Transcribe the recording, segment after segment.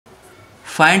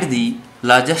Find the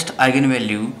largest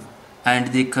eigenvalue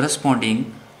and the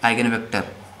corresponding eigenvector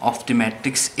of the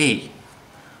matrix A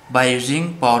by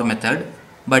using power method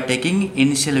by taking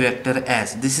initial vector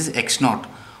as this is x0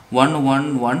 1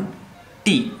 1 1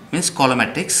 t means column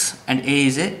matrix and A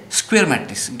is a square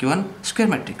matrix, given square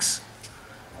matrix.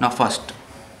 Now first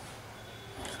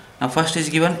is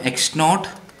given x0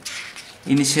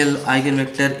 initial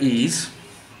eigenvector is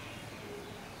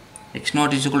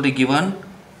x0 is equal to given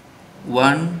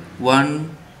 1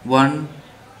 1 1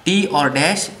 t or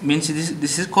dash means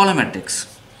this is column matrix.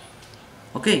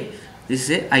 Okay, this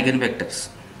is a eigenvectors.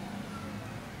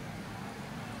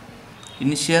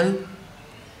 Initial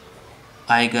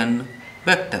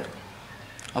eigenvector.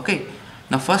 Okay,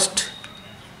 now first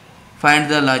find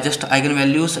the largest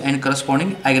eigenvalues and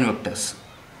corresponding eigenvectors.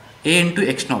 A into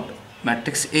x0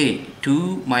 matrix A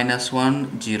 2 minus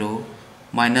 1 0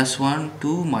 minus 1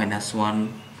 2 minus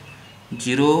 1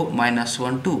 0 minus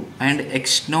 1 2 and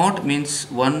x0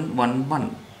 means 1 1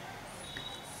 1.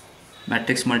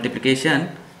 Matrix multiplication,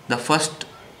 the first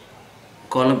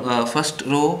column first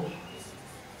row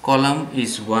column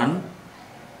is 1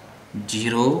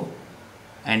 0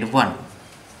 and 1.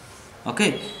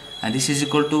 Okay, and this is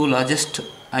equal to largest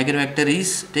eigenvector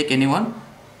is take any one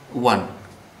 1,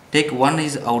 take 1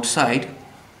 is outside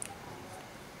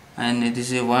and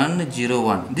this is a 1 0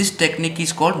 1. This technique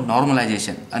is called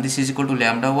normalization and this is equal to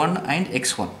lambda 1 and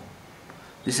x1.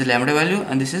 This is lambda value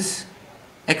and this is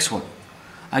x1.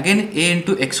 Again A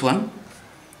into x1.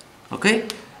 Okay,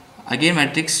 again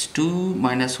matrix 2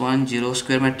 minus 1 0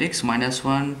 square matrix minus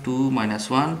 1 2 minus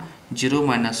 1 0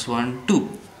 minus 1 2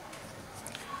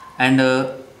 and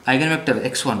eigenvector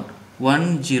x1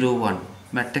 1 0 1.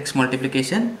 Matrix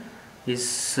multiplication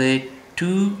is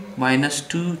 2 minus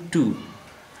 2 2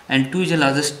 and 2 is the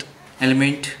largest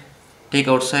element, take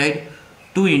outside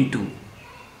 2 into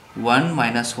 1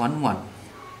 minus 1 1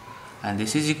 and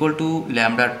this is equal to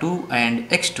lambda 2 and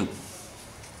x2.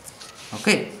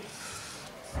 Okay,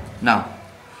 now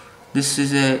this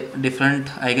is a different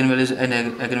eigenvalues and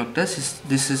eigenvectors.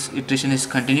 This is iteration is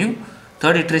continue.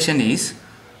 Third iteration is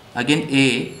again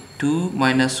A 2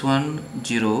 minus 1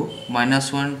 0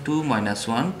 minus 1 2 minus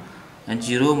 1 and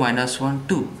 0 minus 1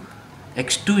 2.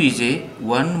 x2 is a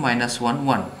 1 minus 1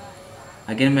 1.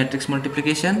 Again matrix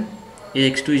multiplication,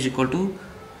 Ax2 is equal to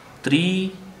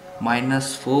 3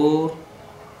 minus 4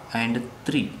 and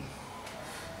 3.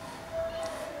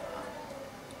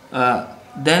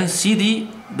 Then see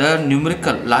the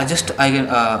numerical largest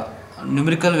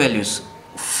numerical values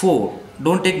 4.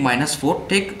 Don't take minus 4,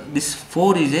 take this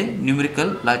 4 is a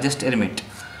numerical largest element.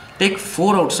 Take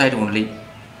 4 outside only,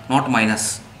 not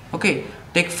minus. Okay,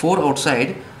 take 4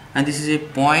 outside and this is a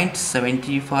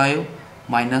 0.75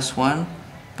 minus 1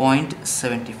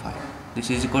 0.75. This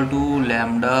is equal to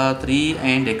lambda 3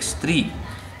 and x3.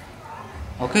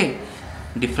 Okay,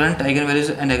 different eigenvalues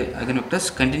and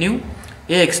eigenvectors continue.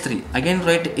 Ax3 again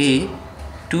write A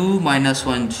 2 minus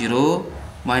 1 0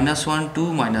 minus 1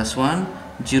 2 minus 1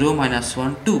 0 minus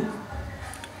 1 2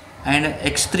 and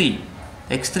x3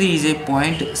 is a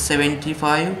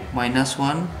 0.75 minus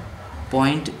 1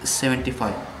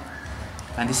 0.75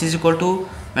 and this is equal to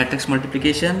matrix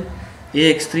multiplication.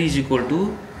 Ax3 is equal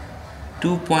to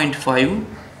 2.5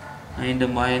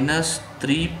 and minus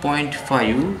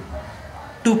 3.5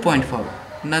 2.5.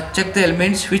 Now check the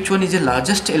elements, which one is the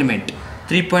largest element.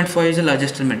 3.5 is the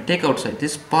largest element, take outside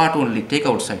this part only, take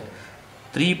outside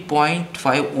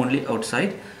 3.5 only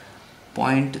outside.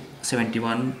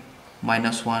 0.71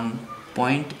 minus 1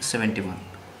 0.71.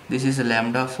 This is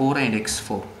lambda 4 and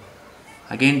x4.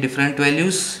 Again different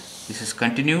values. This is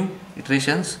continue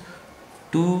iterations.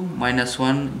 2 minus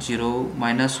 1 0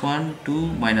 minus 1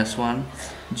 2 minus 1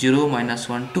 0 minus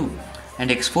 1 2 and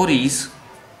x4 is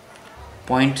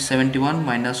 0.71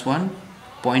 minus 1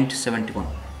 0.71.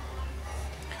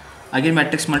 Again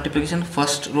matrix multiplication,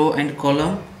 first row and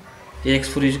column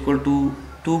Ax4 is equal to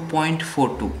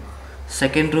 2.42.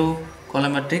 Second row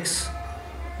column matrix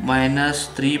minus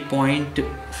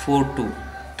 3.42.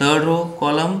 Third row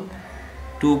column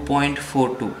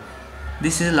 2.42.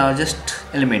 This is the largest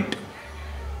element.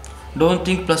 Don't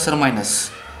think plus or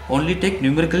minus, only take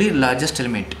numerically largest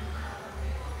element.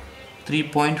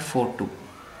 3.42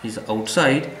 is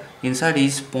outside, inside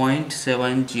is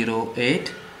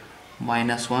 0.708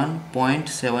 minus 1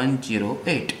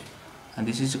 0.708 and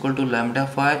this is equal to lambda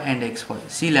 5 and x5.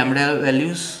 See lambda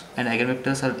values and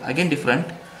eigenvectors are again different.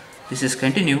 This is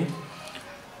continue.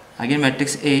 Again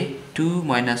matrix A 2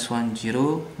 minus 1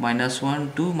 0 minus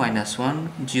 1 2 minus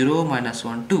 1 0 minus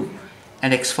 1 2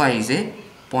 and x5 is a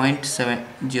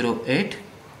 0.708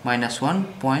 minus 1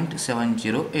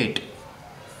 0.708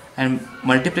 and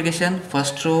multiplication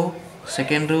first row,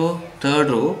 second row, third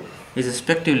row is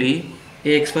respectively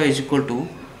axy is equal to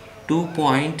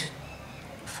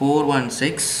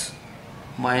 2.416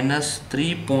 minus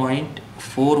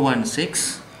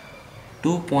 3.416,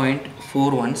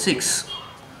 2.416.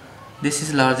 This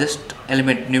is largest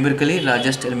element, numerically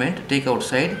largest element. Take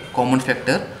outside common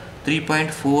factor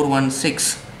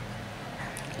 3.416.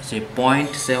 Say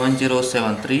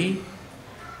 0.7073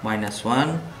 minus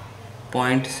 1,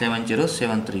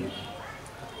 0.7073,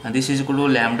 and this is equal to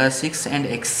lambda 6 and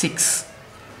x6.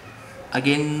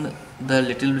 Again the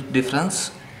little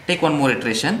difference. Take one more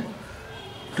iteration.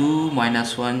 2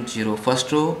 minus 1 0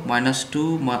 first row, minus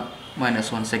 2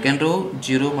 minus 1 second row,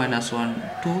 0 minus 1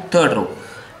 2 third row,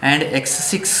 and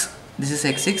x6, this is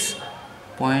x6,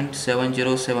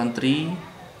 0.7073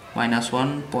 minus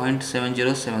 1,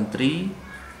 0.7073.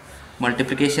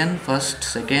 multiplication first,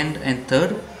 second and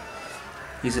third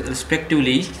is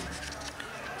respectively,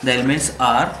 the elements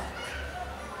are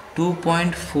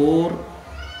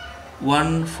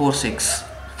 2.4146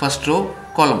 first row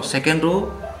column, second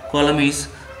row column is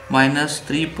minus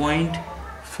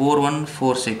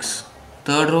 3.4146,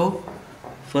 third row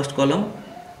first column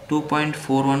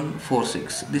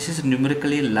 2.4146. this is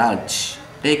numerically large.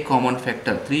 Take common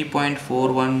factor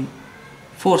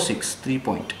 3.4146, 3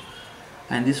 point,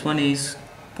 and this one is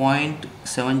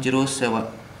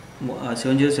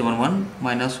 0.7071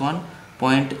 minus 1,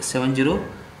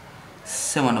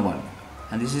 0.7071,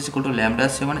 and this is equal to lambda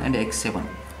 7 and x7.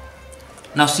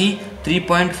 Now see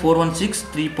 3.416,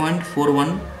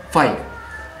 3.415,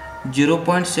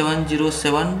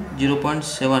 0.707,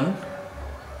 0.7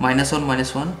 minus 1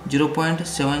 minus 1,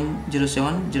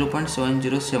 0.707,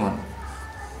 0.707.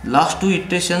 Last two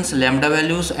iterations lambda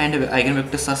values and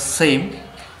eigenvectors are same.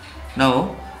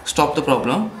 Now stop the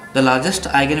problem. The largest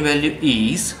eigenvalue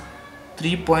is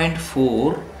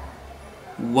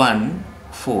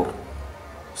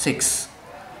 3.416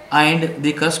 and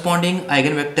the corresponding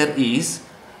eigenvector is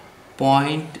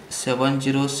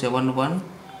 0.7071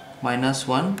 minus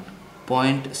 1,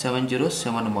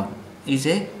 0.7071 is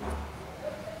a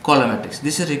column matrix.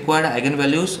 This is required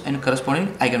eigenvalues and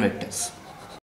corresponding eigenvectors.